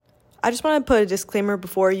I just want to put a disclaimer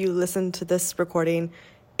before you listen to this recording.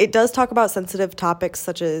 It does talk about sensitive topics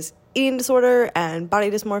such as eating disorder and body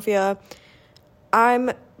dysmorphia.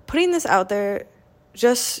 I'm putting this out there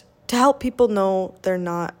just to help people know they're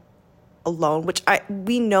not alone, which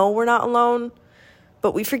we know we're not alone,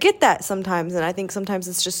 but we forget that sometimes. And I think sometimes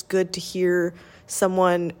it's just good to hear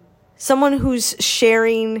someone who's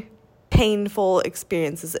sharing painful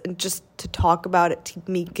experiences and just to talk about it to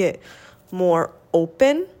make it more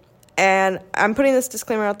open. And I'm putting this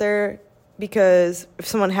disclaimer out there because if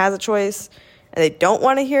someone has a choice and they don't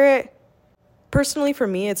want to hear it, personally for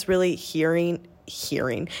me, it's really hearing.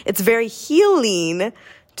 It's very healing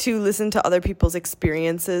to listen to other people's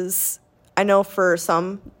experiences. I know for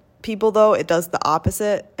some people, though, it does the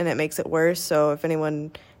opposite and it makes it worse. So if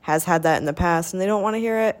anyone has had that in the past and they don't want to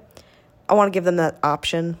hear it, I want to give them that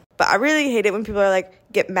option. But I really hate it when people are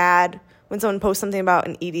like, get mad when someone posts something about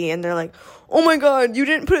an ED and they're like, oh my God, you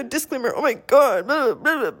didn't put a disclaimer. Oh my God, blah,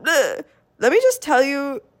 blah, blah, blah. Let me just tell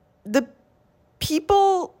you, the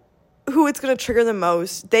people who it's going to trigger the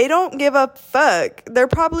most, they don't give a fuck. They're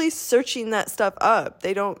probably searching that stuff up.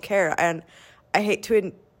 They don't care. And I hate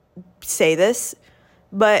to say this,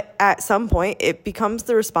 but at some point it becomes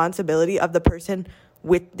the responsibility of the person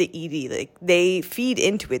with the ED. Like, they feed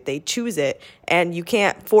into it, they choose it, and you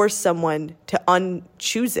can't force someone to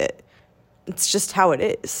unchoose it. It's just how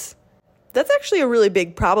it is. That's actually a really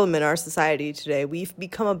big problem in our society today. We've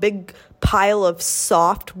become a big pile of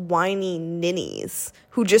soft, whiny ninnies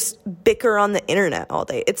who just bicker on the internet all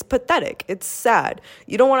day. It's pathetic. It's sad.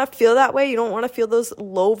 You don't want to feel that way. You don't want to feel those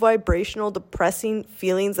low vibrational, depressing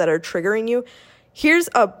feelings that are triggering you. Here's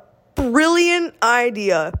a brilliant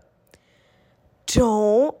idea.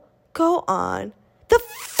 Don't go on the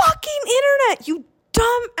fucking internet, you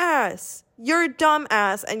dumbass. You're a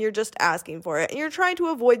dumbass and you're just asking for it. And you're trying to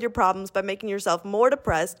avoid your problems by making yourself more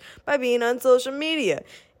depressed by being on social media.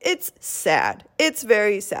 It's sad. It's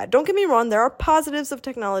very sad. Don't get me wrong. There are positives of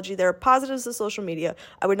technology. There are positives of social media.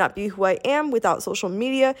 I would not be who I am without social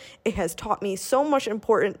media. It has taught me so much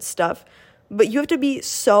important stuff. But you have to be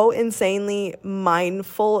so insanely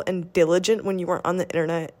mindful and diligent when you are on the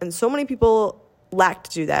internet. And so many people lack to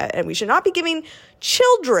do that. And we should not be giving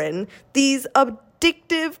children these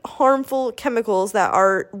addictive, harmful chemicals that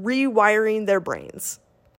are rewiring their brains.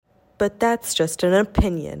 But that's just an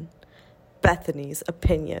opinion. Bethany's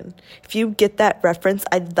opinion. If you get that reference,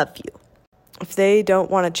 I love you. If they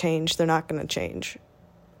don't want to change, they're not going to change.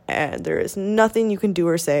 And there is nothing you can do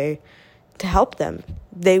or say to help them.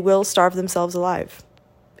 They will starve themselves alive.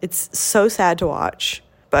 It's so sad to watch,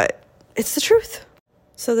 but it's the truth.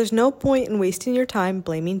 So there's no point in wasting your time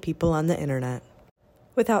blaming people on the internet.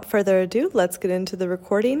 Without further ado, let's get into the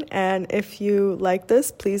recording. And if you like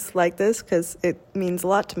this, please like this because it means a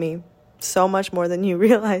lot to me. So much more than you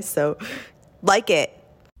realize. So like it.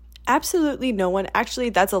 Absolutely no one.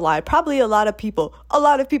 Actually, that's a lie. Probably a lot of people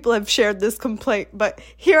have shared this complaint, but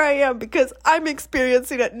here I am because I'm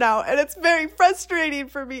experiencing it now and it's very frustrating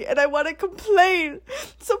for me and I want to complain.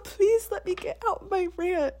 So please let me get out my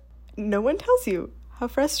rant. No one tells you how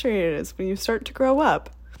frustrating it is when you start to grow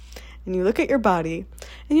up and you look at your body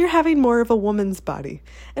and you're having more of a woman's body.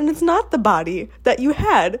 And it's not the body that you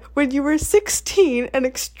had when you were 16 and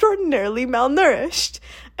extraordinarily malnourished.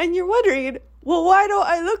 And you're wondering, well, why don't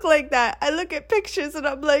I look like that? I look at pictures and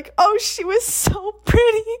I'm like, oh, she was so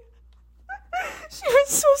pretty. She was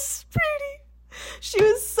so pretty. She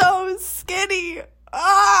was so skinny.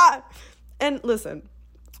 And listen,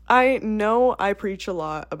 I know I preach a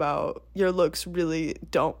lot about your looks really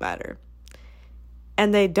don't matter.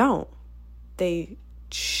 And they don't. They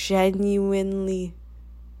genuinely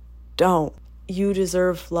don't. You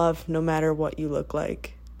deserve love no matter what you look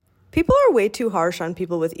like. People are way too harsh on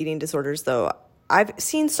people with eating disorders, though. I've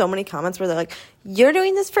seen so many comments where they're like, you're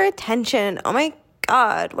doing this for attention. Oh my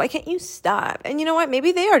God, why can't you stop? And you know what?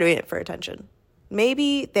 Maybe they are doing it for attention.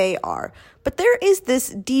 Maybe they are. But there is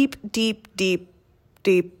this deep, deep, deep,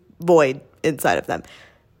 deep void inside of them.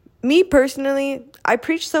 Me personally, I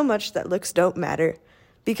preach so much that looks don't matter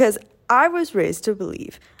because I was raised to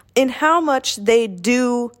believe in how much they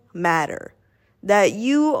do matter. That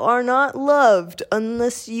you are not loved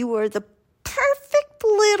unless you are the perfect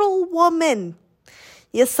little woman.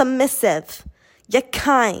 You're submissive. You're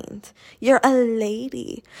kind. You're a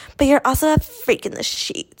lady. But you're also a freak in the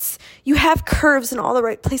sheets. You have curves in all the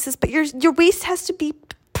right places, but your waist has to be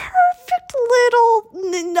perfect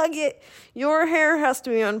little nugget. Your hair has to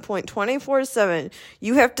be on point 24/7.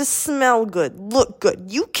 You have to smell good, look good.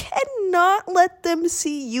 You cannot let them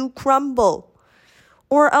see you crumble.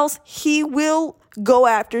 Or else he will go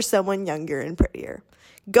after someone younger and prettier.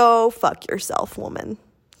 Go fuck yourself, woman.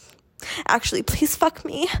 Actually, please fuck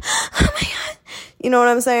me. Oh my God. You know what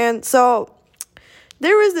I'm saying? So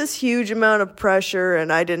there was this huge amount of pressure,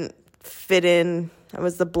 and I didn't fit in. I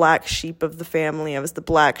was the black sheep of the family. I was the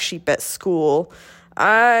black sheep at school.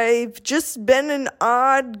 I've just been an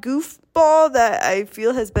odd goofball that I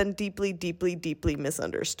feel has been deeply, deeply, deeply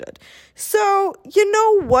misunderstood. So, you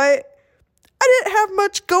know what? I didn't have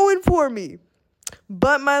much going for me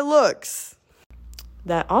but my looks.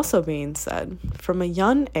 That also being said, from a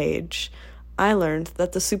young age, I learned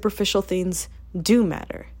that the superficial things do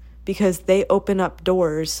matter because they open up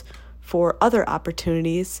doors for other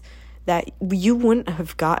opportunities that you wouldn't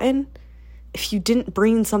have gotten if you didn't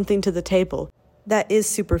bring something to the table that is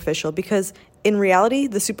superficial, because in reality,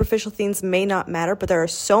 the superficial things may not matter, but there are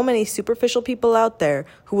so many superficial people out there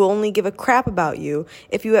who will only give a crap about you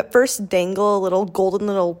if you at first dangle a little golden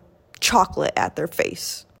little chocolate at their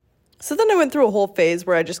face. So then I went through a whole phase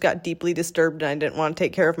where I just got deeply disturbed and I didn't want to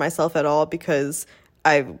take care of myself at all because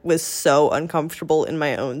I was so uncomfortable in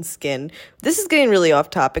my own skin. This is getting really off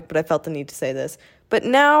topic, but I felt the need to say this. But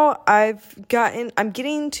now I'm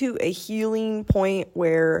getting to a healing point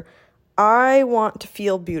where I want to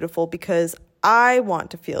feel beautiful because I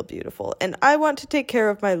want to feel beautiful, and I want to take care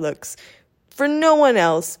of my looks for no one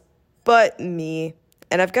else but me,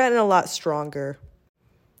 and I've gotten a lot stronger.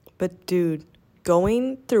 But dude,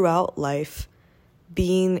 going throughout life,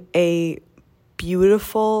 being a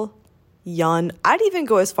beautiful, young, I'd even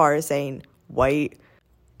go as far as saying white.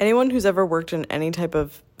 Anyone who's ever worked in any type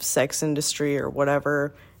of sex industry or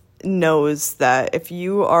whatever knows that if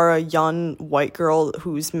you are a young white girl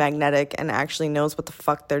who's magnetic and actually knows what the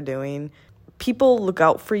fuck they're doing, people look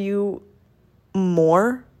out for you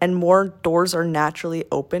more, and more doors are naturally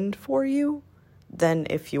opened for you than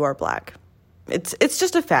if you are black. It's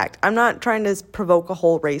just a fact. I'm not trying to provoke a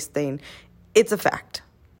whole race thing. It's a fact.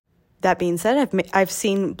 That being said, I've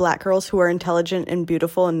seen black girls who are intelligent and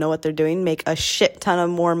beautiful and know what they're doing make a shit ton of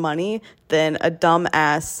more money than a dumb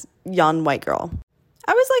ass young white girl.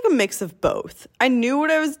 I was like a mix of both. I knew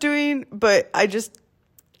what I was doing, but I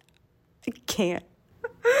can't.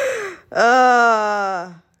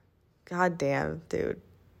 God damn, dude.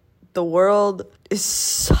 The world is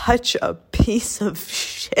such a piece of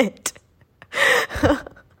shit.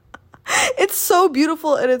 It's so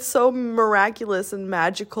beautiful and it's so miraculous and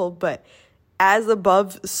magical, but as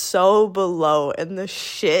above, so below, and the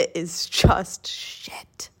shit is just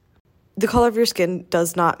shit. The color of your skin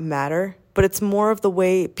does not matter, but it's more of the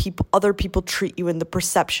way other people treat you and the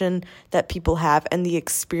perception that people have and the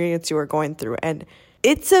experience you are going through. And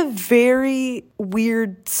it's a very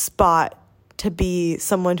weird spot to be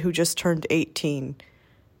someone who just turned 18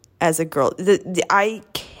 as a girl. I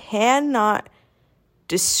cannot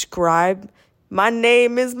describe. My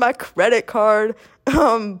name is my credit card,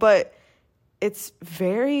 but it's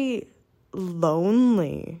very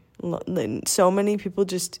lonely. So many people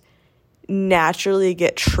just naturally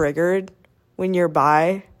get triggered when you're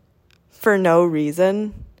bi for no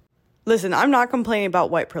reason. Listen, I'm not complaining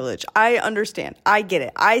about white privilege. I understand. I get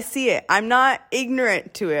it. I see it. I'm not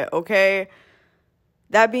ignorant to it, okay?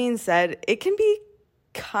 That being said, it can be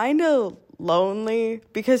kind of lonely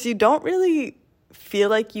because you don't really feel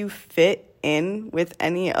like you fit in with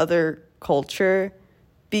any other culture,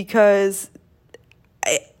 because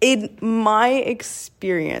in my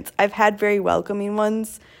experience, I've had very welcoming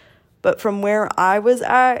ones, but from where I was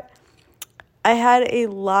at, I had a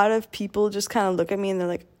lot of people just kind of look at me and they're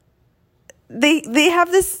like, they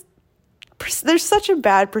have this, there's such a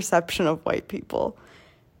bad perception of white people,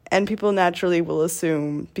 and people naturally will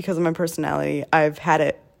assume, because of my personality, I've had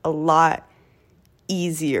it a lot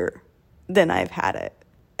easier than I've had it.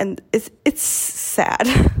 And it's sad.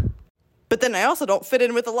 But then I also don't fit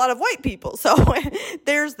in with a lot of white people, so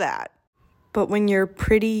there's that. But when you're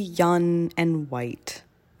pretty young and white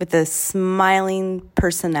with a smiling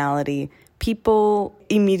personality, people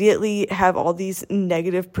immediately have all these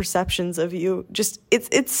negative perceptions of you. Just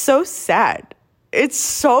it's so sad. It's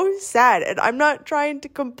so sad. And I'm not trying to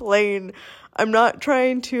complain. I'm not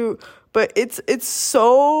trying to, but it's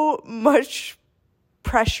so much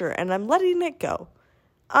pressure, and I'm letting it go.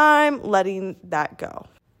 I'm letting that go.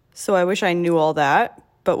 So I wish I knew all that,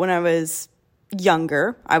 but when I was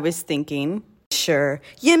younger, I was thinking, sure,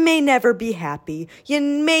 you may never be happy, you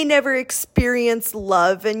may never experience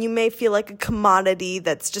love, and you may feel like a commodity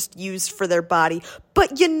that's just used for their body,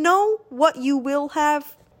 but you know what you will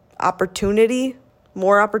have? Opportunity,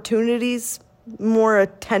 more opportunities, more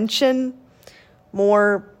attention,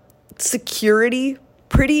 more security.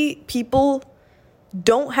 Pretty people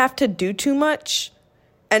don't have to do too much,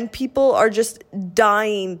 and people are just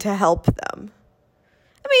dying to help them.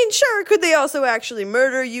 I mean, sure, could they also actually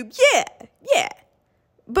murder you? Yeah.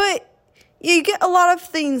 But you get a lot of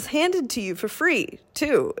things handed to you for free,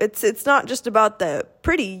 too. It's not just about the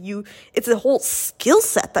pretty. It's a whole skill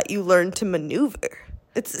set that you learn to maneuver.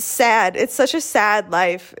 It's sad. It's such a sad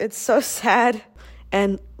life. It's so sad.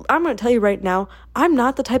 And I'm going to tell you right now, I'm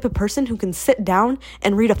not the type of person who can sit down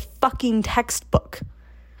and read a fucking textbook.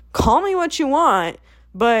 Call me what you want,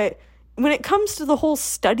 but when it comes to the whole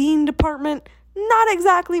studying department, not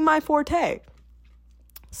exactly my forte.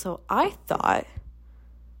 So I thought,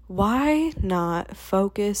 why not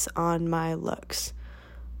focus on my looks?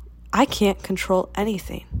 I can't control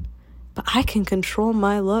anything, but I can control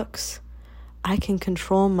my looks. I can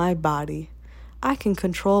control my body. I can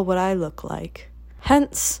control what I look like.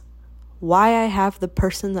 Hence, why I have the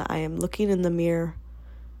person that I am looking in the mirror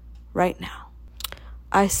right now.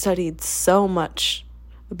 I studied so much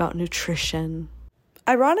about nutrition.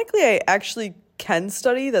 Ironically, I actually can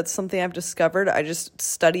study. That's something I've discovered. I just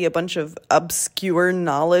study a bunch of obscure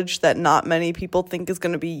knowledge that not many people think is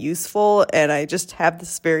going to be useful, and I just have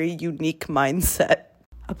this very unique mindset.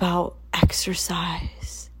 About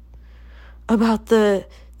exercise.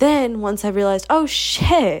 Then once I realized, oh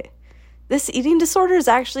shit, this eating disorder is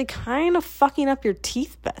actually kind of fucking up your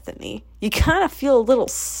teeth, Bethany. You kind of feel a little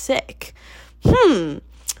sick.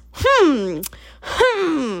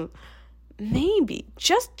 Maybe,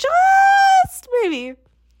 just maybe,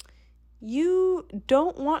 you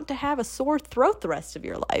don't want to have a sore throat the rest of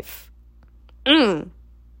your life.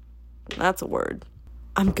 That's a word.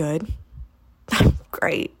 I'm good. I'm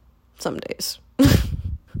great. Some days.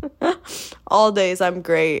 All days I'm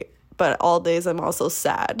great, but all days I'm also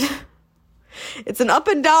sad. It's an up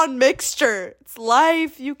and down mixture. It's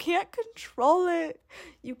life. You can't control it.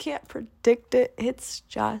 You can't predict it. It's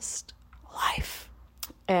just life.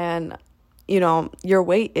 And, your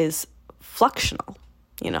weight is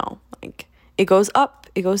fluctuational, like it goes up,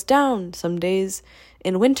 it goes down. Some days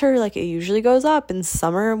in winter, like it usually goes up. In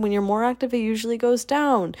summer, when you're more active, it usually goes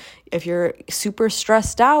down. If you're super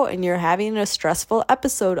stressed out and you're having a stressful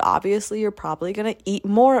episode, obviously you're probably going to eat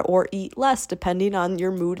more or eat less, depending on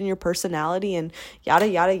your mood and your personality and yada,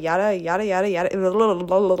 yada, yada, yada, yada,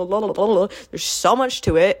 yada. There's so much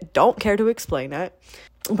to it. Don't care to explain it.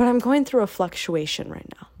 But I'm going through a fluctuation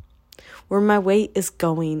right now where my weight is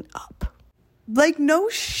going up. Like, no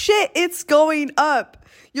shit, it's going up.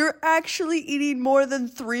 You're actually eating more than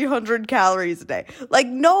 300 calories a day. Like,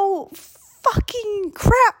 no fucking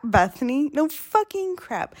crap, Bethany. No fucking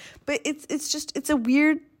crap. But it's a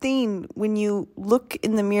weird thing when you look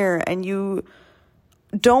in the mirror and you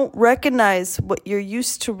don't recognize what you're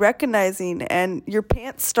used to recognizing, and your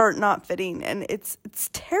pants start not fitting, and it's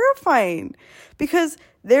terrifying, because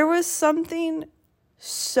there was something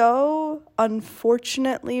so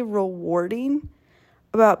unfortunately rewarding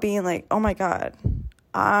about being like, oh my God,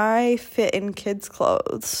 I fit in kids'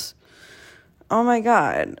 clothes. Oh my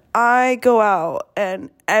God, I go out and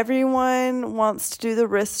everyone wants to do the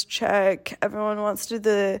wrist check. Everyone wants to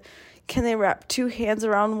do can they wrap 2 hands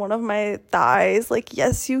around one of my thighs? Like,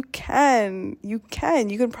 yes, you can. You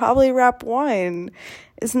can probably wrap 1.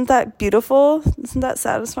 Isn't that beautiful? Isn't that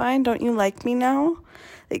satisfying? Don't you like me now?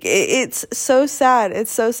 Like, it's so sad.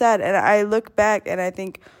 It's so sad. And I look back and I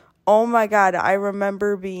think, oh my God, I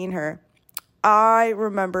remember being her.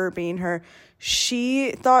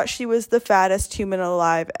 She thought she was the fattest human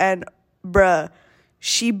alive. And bruh,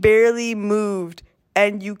 she barely moved.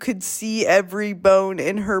 And you could see every bone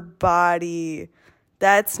in her body.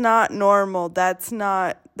 That's not normal. That's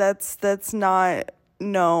not,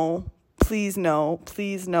 no. Please no.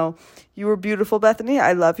 You were beautiful, Bethany.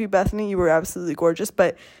 I love you, Bethany. You were absolutely gorgeous.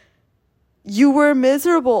 But you were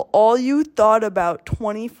miserable. All you thought about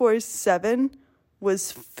 24/7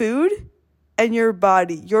 was food and your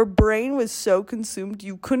body. Your brain was so consumed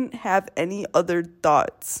you couldn't have any other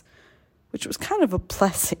thoughts, which was kind of a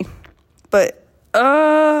blessing. But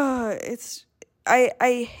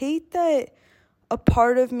I hate that a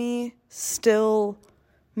part of me still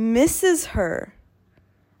misses her.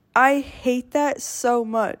 I hate that so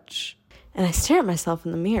much. And I stare at myself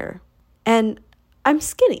in the mirror, and I'm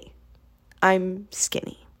skinny. I am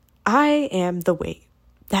the weight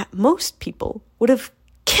that most people would have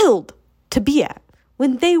killed to be at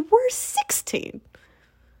when they were 16,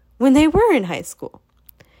 when they were in high school.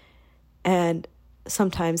 And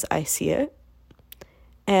sometimes I see it,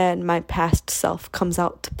 and my past self comes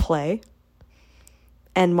out to play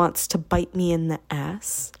and wants to bite me in the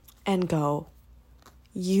ass and go,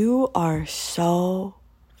 you are so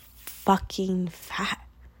fucking fat.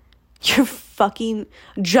 You're fucking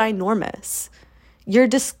ginormous. You're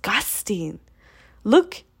disgusting.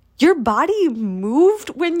 Look, Your body moved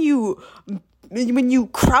when you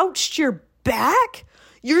crouched your back?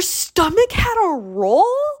 Your stomach had a roll?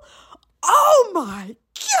 Oh my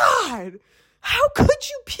God! How could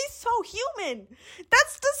you be so human?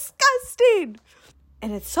 That's disgusting.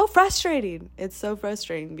 And it's so frustrating. It's so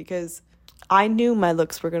frustrating because I knew my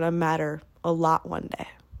looks were going to matter a lot one day.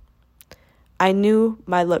 I knew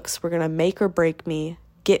my looks were going to make or break me,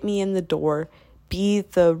 get me in the door, be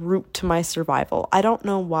the route to my survival. I don't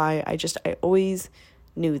know why. I always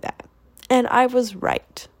knew that. And I was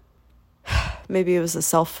right. Maybe it was a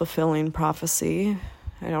self-fulfilling prophecy.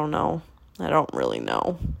 I don't know. I don't really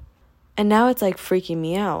know. And now it's like freaking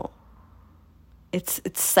me out. It's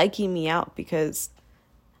psyching me out because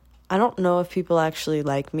I don't know if people actually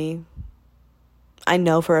like me. I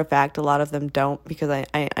know for a fact a lot of them don't because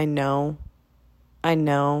I know. And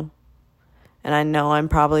I know I'm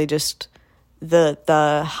probably just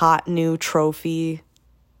the hot new trophy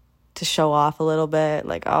to show off a little bit.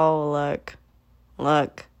 Like, oh,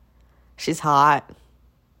 look, she's hot.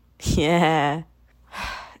 Yeah.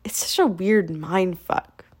 It's such a weird mind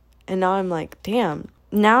fuck. And now I'm like, damn.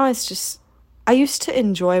 Now it's just, I used to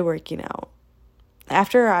enjoy working out.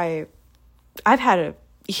 After I've had a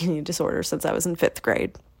eating disorder since I was in 5th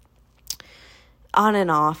grade. On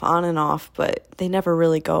and off, but they never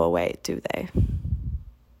really go away, do they?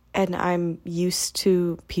 And I'm used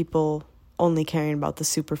to people only caring about the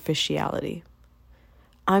superficiality.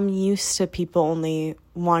 I'm used to people only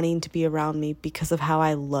wanting to be around me because of how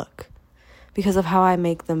I look, because of how I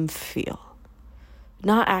make them feel,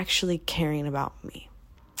 not actually caring about me.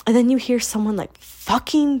 And then you hear someone like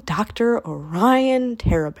fucking Dr. Orion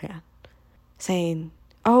Taraban saying,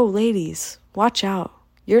 oh, ladies, watch out.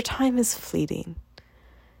 Your time is fleeting.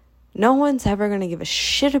 No one's ever going to give a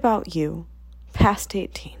shit about you past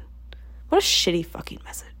 18. What a shitty fucking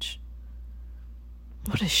message.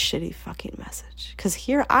 What a shitty fucking message. Because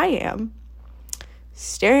here I am,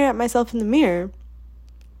 staring at myself in the mirror,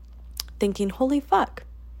 thinking, holy fuck,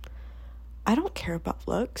 I don't care about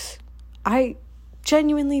looks. I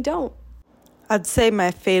genuinely don't. I'd say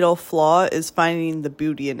my fatal flaw is finding the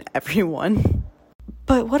beauty in everyone.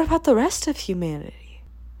 But what about the rest of humanity?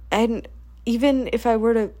 And even if I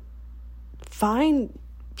were to find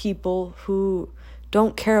people who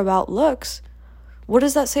don't care about looks, what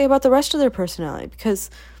does that say about the rest of their personality? Because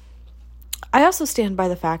I also stand by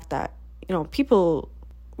the fact that, people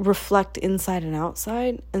reflect inside and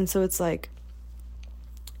outside. And so it's like,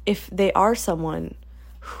 if they are someone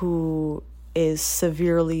who is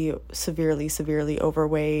severely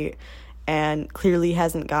overweight and clearly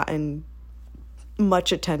hasn't gotten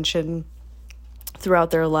much attention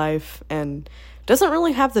throughout their life and doesn't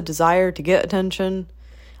really have the desire to get attention,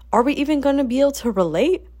 are we even going to be able to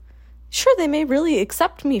relate? Sure, they may really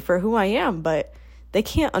accept me for who I am, but they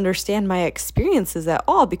can't understand my experiences at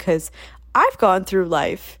all because I've gone through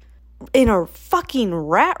life in a fucking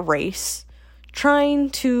rat race trying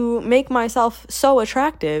to make myself so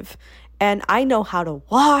attractive, and I know how to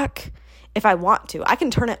walk if I want to. I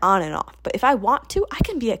can turn it on and off, but if I want to, I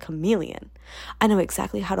can be a chameleon. I know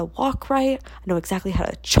exactly how to walk right. I know exactly how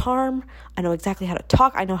to charm. I know exactly how to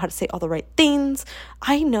talk. I know how to say all the right things.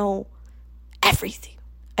 I know everything.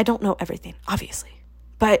 I don't know everything, obviously,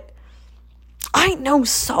 but I know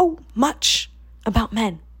so much about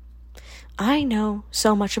men. I know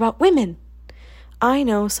so much about women. I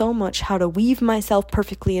know so much how to weave myself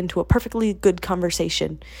perfectly into a perfectly good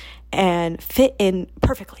conversation and fit in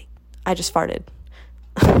perfectly. I just farted.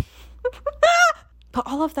 But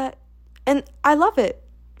all of that, and I love it.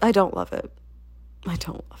 I don't love it.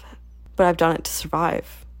 But I've done it to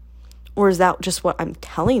survive. Or is that just what I'm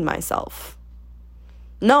telling myself?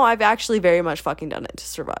 No, I've actually very much fucking done it to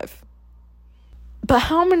survive. But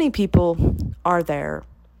how many people are there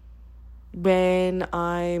when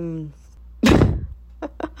I'm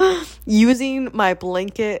using my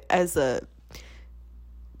blanket as a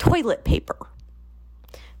toilet paper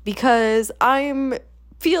because I'm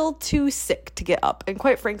feel too sick to get up, and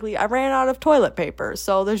quite frankly I ran out of toilet paper,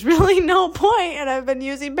 so there's really no point, and I've been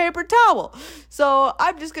using paper towel, so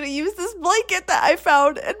I'm just gonna use this blanket that I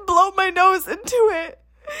found and blow my nose into it.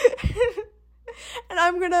 And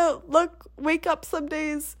I'm gonna wake up some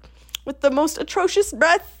days with the most atrocious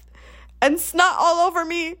breath and snot all over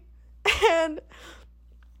me, and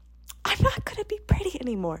I'm not gonna be pretty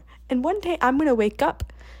anymore. And one day I'm gonna wake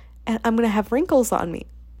up and I'm gonna have wrinkles on me.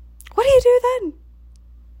 What do you do then?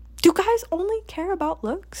 Do guys only care about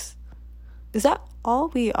looks? Is that all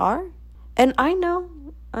we are? And I know.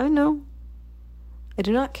 I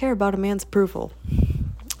do not care about a man's approval.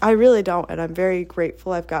 I really don't, and I'm very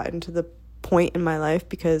grateful I've gotten to the point in my life,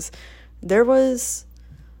 because there was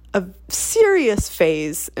a serious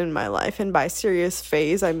phase in my life. And by serious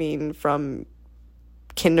phase, I mean from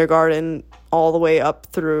kindergarten all the way up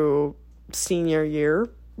through senior year,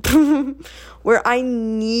 where I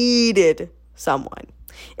needed someone.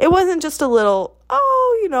 It wasn't just a little,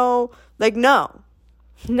 like, no.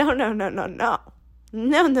 No, no, no, no, no.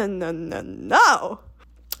 No, no, no, no, no.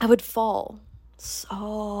 I would fall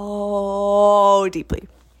so deeply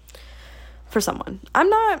for someone. I'm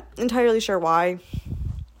not entirely sure why,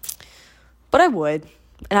 but I would,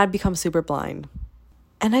 and I'd become super blind.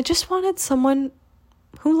 And I just wanted someone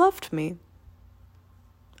who loved me.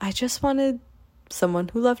 I just wanted someone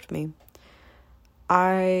who loved me.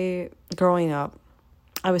 Growing up,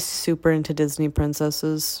 I was super into Disney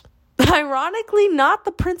princesses. Ironically, not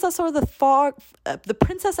the Princess or the Frog, the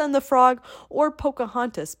Princess and the Frog, or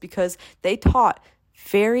Pocahontas, because they taught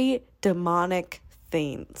very demonic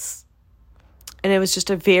things. And it was just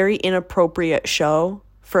a very inappropriate show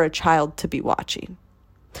for a child to be watching.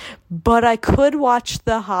 But I could watch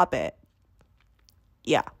The Hobbit.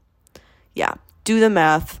 Yeah. Do the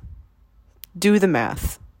math.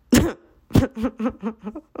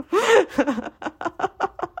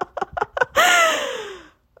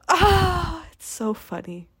 It's so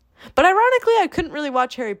funny. But ironically, I couldn't really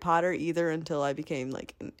watch Harry Potter either until I became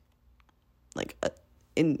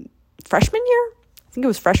in freshman year. I think it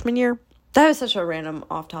was freshman year. That was such a random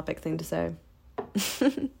off-topic thing to say.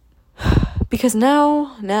 Because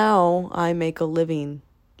now I make a living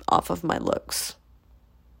off of my looks.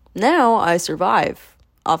 Now I survive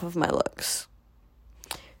off of my looks.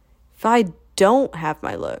 If I don't have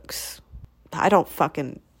my looks, I don't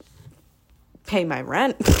fucking pay my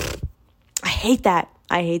rent. I hate that.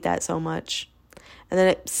 I hate that so much. And then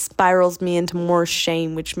it spirals me into more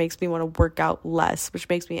shame, which makes me want to work out less,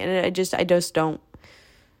 I just don't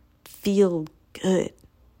feel good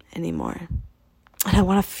anymore. And I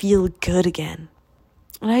want to feel good again.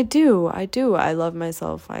 And I do. I love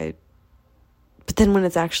myself. But then when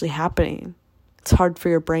it's actually happening, it's hard for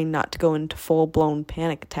your brain not to go into full-blown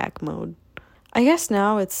panic attack mode. I guess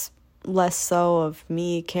now it's less so of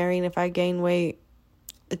me caring if I gain weight.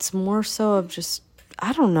 It's more so of just,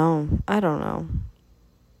 I don't know.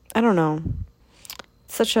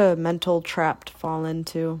 It's such a mental trap to fall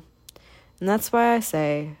into. And that's why I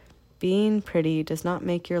say, being pretty does not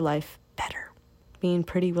make your life better. Being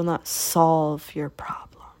pretty will not solve your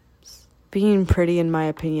problems. Being pretty, in my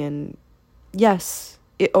opinion, yes,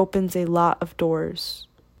 it opens a lot of doors.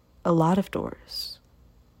 A lot of doors.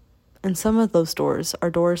 And some of those doors are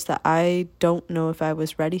doors that I don't know if I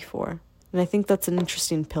was ready for. And I think that's an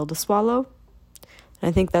interesting pill to swallow. And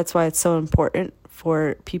I think that's why it's so important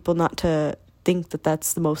for people not to think that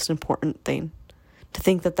that's the most important thing. To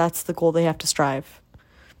think that that's the goal they have to strive.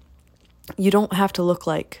 You don't have to look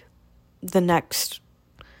like the next,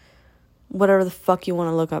 whatever the fuck you want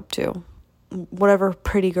to look up to. Whatever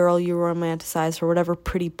pretty girl you romanticize or whatever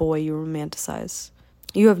pretty boy you romanticize.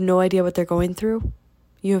 You have no idea what they're going through.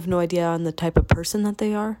 You have no idea on the type of person that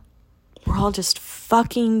they are. We're all just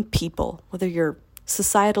fucking people. Whether you're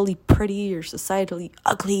societally pretty or societally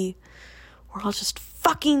ugly, we're all just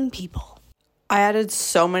fucking people. I added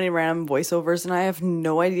so many random voiceovers and I have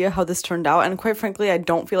no idea how this turned out. And quite frankly, I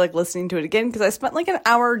don't feel like listening to it again because I spent like an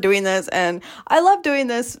hour doing this and I love doing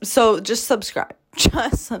this. So just subscribe.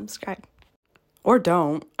 Just subscribe. Or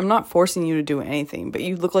don't. I'm not forcing you to do anything, but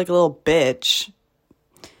you look like a little bitch.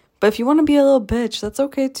 But if you want to be a little bitch, that's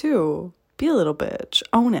okay too. Be a little bitch.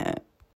 Own it.